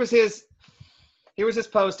here was his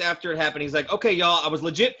post after it happened. He's like, okay, y'all, I was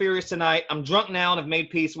legit furious tonight. I'm drunk now and have made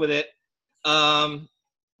peace with it. And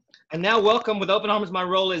now welcome with open arms my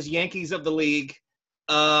role as Yankees of the league.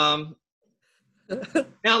 Now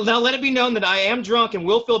let it be known that I am drunk and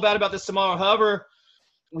will feel bad about this tomorrow. However,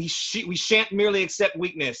 we shan't merely accept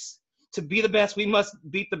weakness. To be the best, we must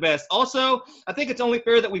beat the best. Also, I think it's only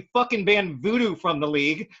fair that we fucking ban voodoo from the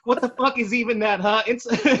league. What the fuck is even that, huh? It's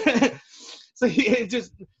so it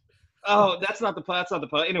just that's not the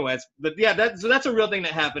part. Anyways, but yeah, that's a real thing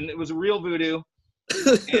that happened. It was a real voodoo,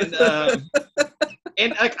 and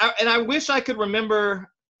I wish I could remember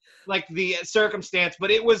like the circumstance,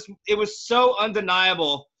 but it was so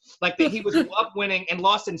undeniable Like that he was up winning and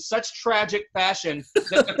lost in such tragic fashion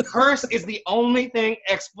that the curse is the only thing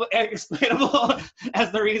explainable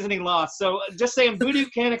as the reason he lost. So just saying, Voodoo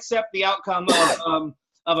can't accept the outcome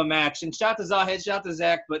of a match. And shout to Zahid, shout to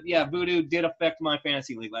Zach, but yeah, Voodoo did affect my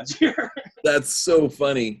fantasy league last year. That's so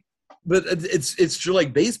funny. But it's true.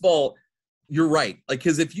 Like baseball, you're right. Like,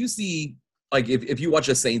 because if you see, like, if you watch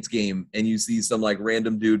a Saints game and you see some like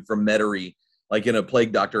random dude from Metairie, like in a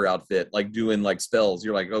plague doctor outfit, like doing like spells,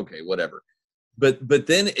 you're like, okay, whatever. But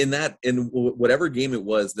then in whatever game it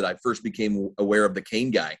was that I first became aware of the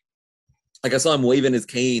cane guy, like I saw him waving his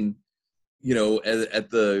cane, you know, at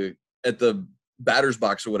the batter's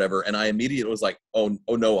box or whatever, and I immediately was like, oh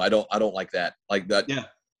no, I don't like that. Like that. Yeah.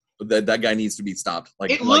 That guy needs to be stopped.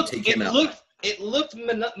 Like, take him out. It looked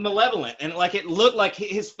malevolent, and like it looked like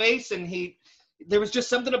his face, and there was just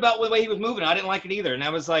something about the way he was moving. I didn't like it either, and I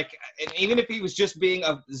was like, even if he was just being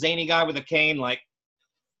a zany guy with a cane, like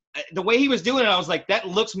the way he was doing it, I was like, that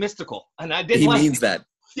looks mystical, and I didn't. He means that.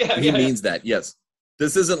 Yeah, he means that. Yes.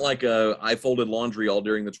 This isn't like I folded laundry all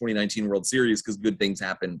during the 2019 World Series because good things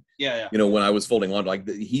happened. Yeah. You know, when I was folding laundry, like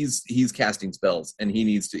he's casting spells, and he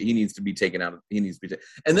needs to be taken out. He needs to be.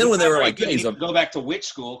 And then when they were like, go back to witch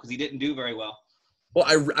school because he didn't do very well. Well,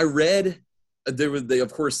 I read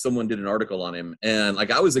of course someone did an article on him, and like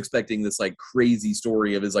I was expecting this like crazy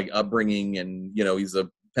story of his like upbringing, and you know he's a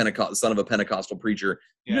son of a Pentecostal preacher.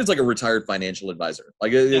 Yeah. He's like a retired financial advisor.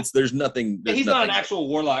 Like there's nothing. He's not an actual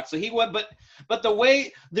warlock, so he was. But the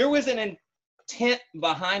way there was an intent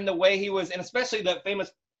behind the way he was, and especially the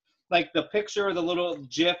famous, like the picture, the little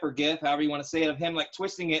GIF or GIF, however you want to say it, of him like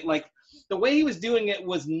twisting it, like the way he was doing it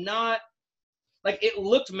was not. Like it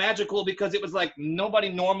looked magical because it was like nobody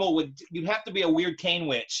normal you'd have to be a weird cane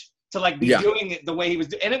witch to like be doing it the way he was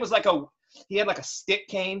doing. And it was like he had like a stick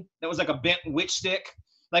cane that was like a bent witch stick.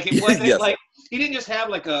 Like it wasn't like, he didn't just have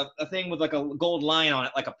like a thing with like a gold lion on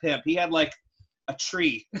it, like a pimp. He had like a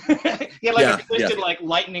tree. He had like a twisted like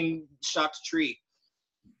lightning shocked tree.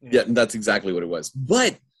 Yeah, and that's exactly what it was.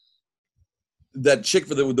 But that chick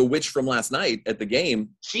for the witch from last night at the game.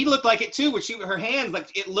 She looked like it too, but her hands,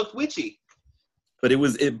 like it looked witchy. But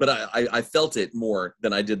I felt it more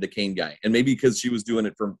than I did the cane guy, and maybe because she was doing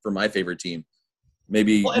it for my favorite team.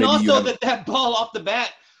 Maybe. Well, and also that ball off the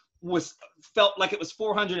bat felt like it was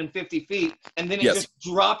 450 feet, and then it just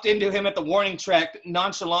dropped into him at the warning track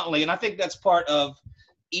nonchalantly. And I think that's part of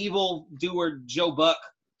evil doer Joe Buck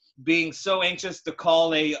being so anxious to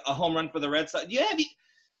call a home run for the Red Sox. Yeah,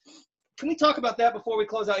 can we talk about that before we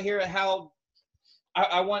close out here? How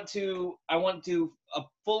I want to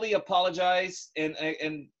fully apologize and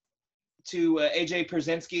to AJ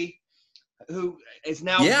Pierzynski, who is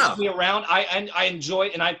now me around. I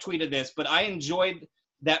enjoyed, and I tweeted this, but I enjoyed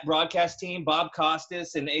that broadcast team, Bob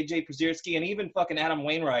Costas and AJ Pierzynski, and even fucking Adam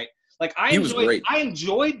Wainwright. Like I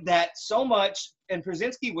enjoyed that so much, and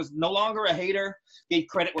Pierzynski was no longer a hater. Gave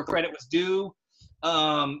credit where credit was due.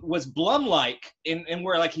 Was Blum-like in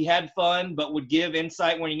where like he had fun but would give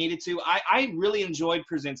insight when he needed to. I really enjoyed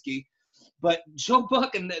Pierzynski, but Joe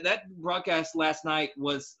Buck and that broadcast last night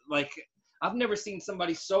was like, I've never seen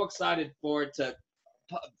somebody so excited for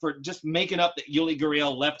just making up that Yuli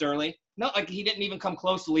Gurriel left early. Not like he didn't even come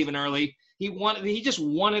close to leaving early. He just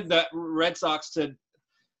wanted the Red Sox to.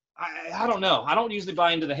 I don't know. I don't usually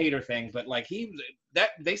buy into the hater thing, but like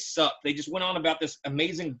they suck. They just went on about this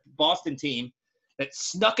amazing Boston team that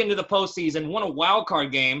snuck into the postseason, won a wild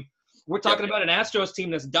card game. We're talking about an Astros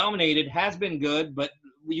team that's dominated, has been good, but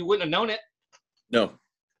you wouldn't have known it. No.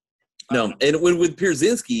 And with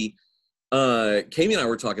Pierzynski, Kami and I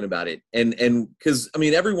were talking about it, and because I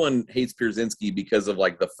mean everyone hates Pierzynski because of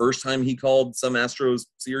like the first time he called some Astros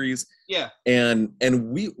series. Yeah. And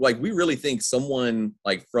we really think someone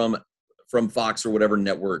like from Fox or whatever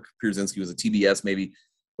network Pierzynski was, a TBS maybe,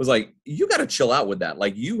 was like, you got to chill out with that.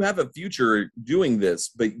 Like, you have a future doing this,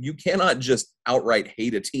 but you cannot just outright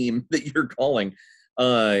hate a team that you're calling.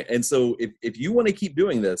 And so if you want to keep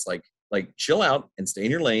doing this, like chill out and stay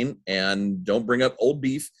in your lane and don't bring up old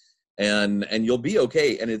beef, and you'll be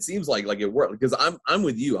okay. And it seems like it worked, because I'm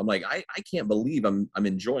with you. I'm like, I can't believe I'm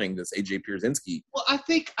enjoying this AJ Pierzynski. Well, I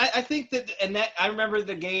think that, and that I remember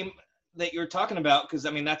the game that you're talking about, because I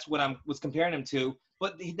mean that's what I was comparing him to.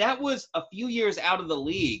 But that was a few years out of the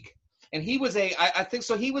league, and he was I think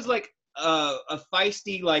so. He was like a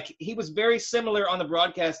feisty, like he was very similar on the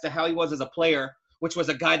broadcast to how he was as a player, which was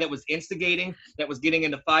a guy that was instigating, that was getting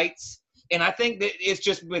into fights. And I think that it's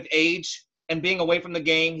just with age and being away from the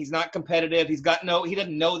game, he's not competitive. He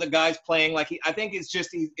doesn't know the guys playing. Like I think it's just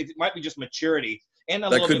it might be just maturity and a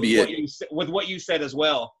little bit with what you said as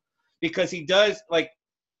well, because he does like.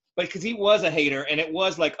 but because he was a hater, and it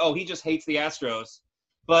was like, oh, he just hates the Astros.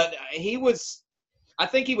 But I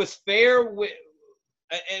think he was fair with,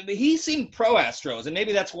 and he seemed pro Astros, and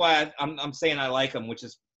maybe that's why I'm saying I like him, which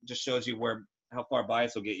is just shows you how far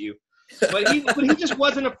bias will get you. But he just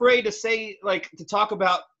wasn't afraid to say, like, to talk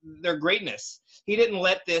about their greatness. He didn't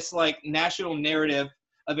let this like national narrative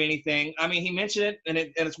of anything. I mean, he mentioned it, and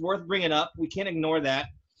it's worth bringing up. We can't ignore that.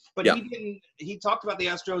 But Yeah. He talked about the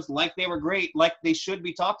Astros like they were great, like they should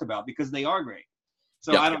be talked about because they are great.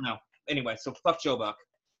 So Yeah. I don't know. Anyway, so fuck Joe Buck.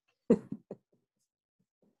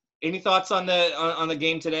 Any thoughts on the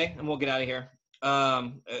game today? And we'll get out of here.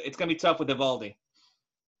 It's gonna be tough with Eovaldi.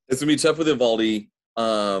 It's gonna be tough with Eovaldi,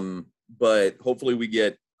 but hopefully we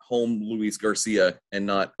get home Luis Garcia and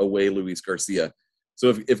not away Luis Garcia. So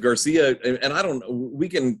if Garcia, and I don't know,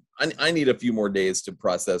 I need a few more days to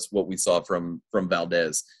process what we saw from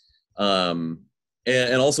Valdez, and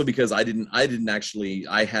also because I could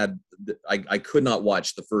not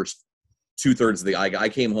watch the first 2/3 of the. I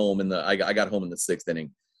came home I got home in the 6th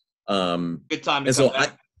inning. Good time to and come so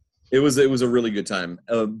back. it was a really good time.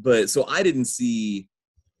 But so I didn't see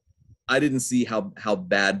how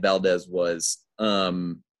bad Valdez was.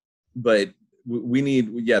 But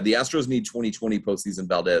the Astros need 2020 postseason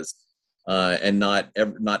Valdez, and not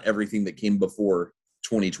everything that came before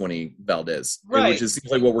 2020 Valdez, Right. Which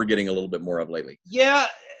seems like what we're getting a little bit more of lately. Yeah,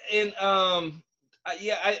 and and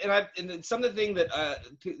some of the thing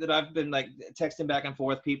that I've been like texting back and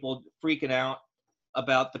forth, people freaking out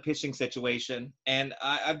about the pitching situation, and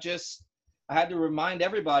I had to remind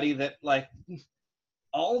everybody that like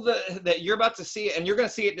all that you're about to see, and you're going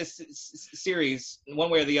to see it this series one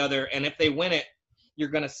way or the other, and if they win it, you're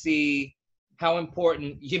going to see how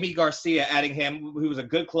important Yimi Garcia, adding him, who was a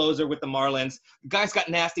good closer with the Marlins. The guy's got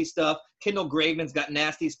nasty stuff. Kendall Graveman's got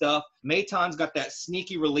nasty stuff. Maton's got that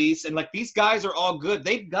sneaky release, and like these guys are all good.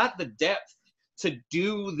 They've got the depth to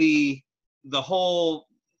do the whole,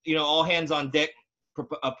 all hands on deck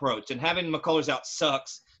approach. And having McCullers out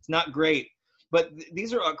sucks. It's not great. But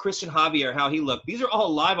these are Christian Javier, how he looked. These are all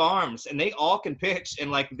live arms, and they all can pitch. And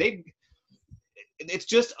like it's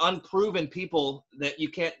just unproven people that you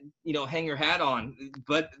can't, hang your hat on.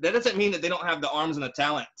 But that doesn't mean that they don't have the arms and the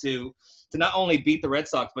talent to not only beat the Red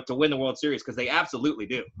Sox, but to win the World Series, because they absolutely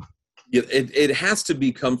do. It has to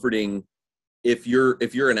be comforting if you're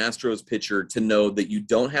an Astros pitcher to know that you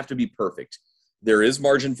don't have to be perfect. There is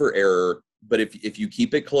margin for error, but if you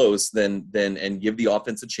keep it close, then and give the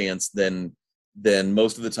offense a chance, then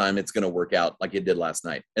most of the time it's going to work out like it did last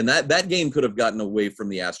night. And that game could have gotten away from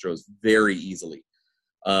the Astros very easily.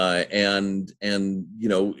 And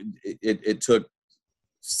it took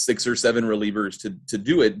 6 or 7 relievers to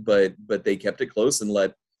do it, but they kept it close and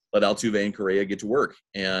let Altuve and Correa get to work.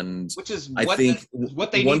 And which is I think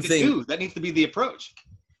what they need to do. That needs to be the approach.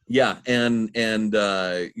 Yeah. And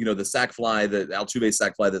the sac fly, the Altuve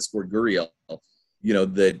sac fly that scored Gurriel,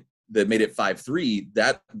 that made it 5-3,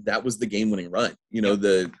 that was the game-winning run.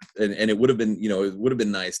 And it would have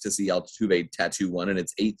been nice to see Altuve tattoo one, and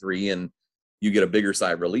it's 8-3, and you get a bigger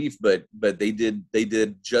sigh of relief. But they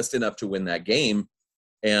did just enough to win that game,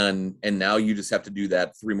 and now you just have to do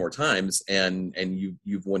that 3 more times, and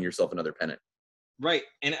you've won yourself another pennant. Right,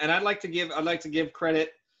 and I'd like to give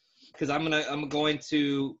credit, because I'm going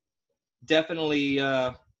to definitely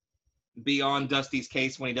be on Dusty's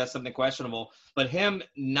case when he does something questionable, but him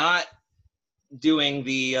not doing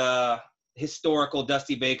the historical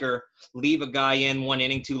Dusty Baker, leave a guy in 1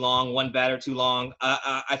 inning too long, 1 batter too long.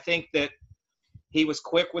 I think that he was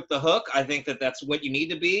quick with the hook. I think that that's what you need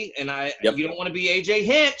to be, and you don't want to be AJ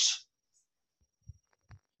Hinch.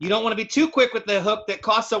 You don't want to be too quick with the hook that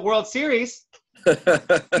costs a World Series.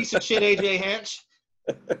 Piece of shit, AJ Hinch.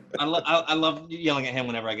 I love yelling at him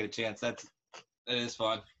whenever I get a chance. That is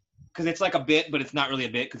fun. Because it's like a bit, but it's not really a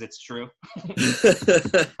bit because it's true.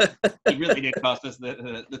 He really did cost us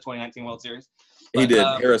the 2019 World Series. But, he did.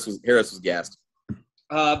 Harris was gassed.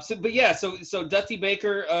 So Dusty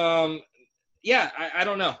Baker, I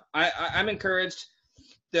don't know. I'm encouraged.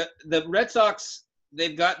 The Red Sox,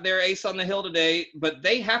 they've got their ace on the hill today, but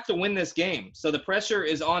they have to win this game. So the pressure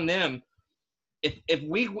is on them. If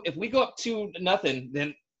we go up 2-0,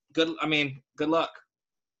 then good luck.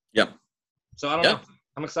 Yeah. So I don't know.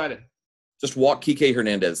 I'm excited. Just walk Kike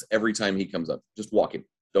Hernandez every time he comes up. Just walk him.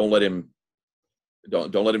 Don't let him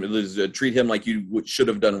treat him like you should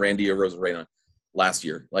have done Randy Arozarena last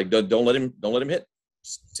year. Like don't let him hit.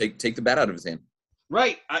 Just take the bat out of his hand.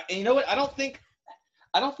 Right. And you know what? I don't think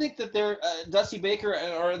that they're Dusty Baker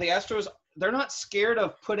or the Astros. They're not scared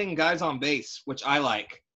of putting guys on base, which I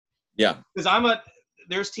like. Yeah. Because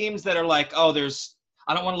there's teams that are like, oh, there's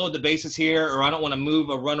I don't want to load the bases here, or I don't want to move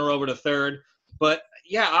a runner over to third. But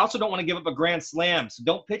yeah, I also don't want to give up a grand slam. So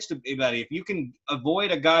don't pitch to anybody. If you can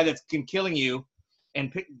avoid a guy that's killing you,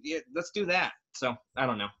 and let's do that. So I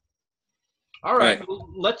don't know. All right.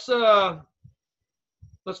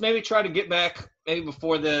 Let's maybe try to get back maybe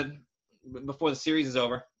before the series is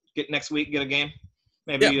over. Get next week, get a game.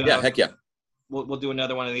 Maybe. Yeah. Heck yeah. We'll do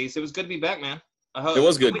another one of these. It was good to be back, man. It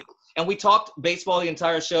was good. And we talked baseball the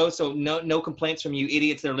entire show, so no complaints from you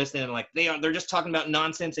idiots that are listening. And like they're just talking about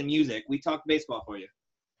nonsense and music. We talked baseball for you.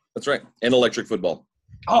 That's right, and electric football.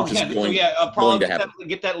 Oh yeah, Apollo,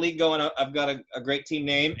 get that league going. I've got a great team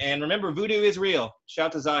name, and remember, voodoo is real.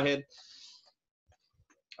 Shout to Zahid.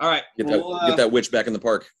 All right, get that witch back in the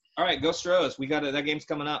park. All right, go Stros. We got that game's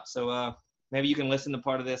coming up, so maybe you can listen to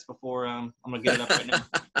part of this before I'm gonna get it up right now.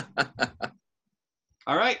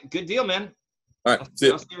 All right, good deal, man. All right, I'll see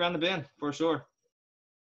you around the bend for sure.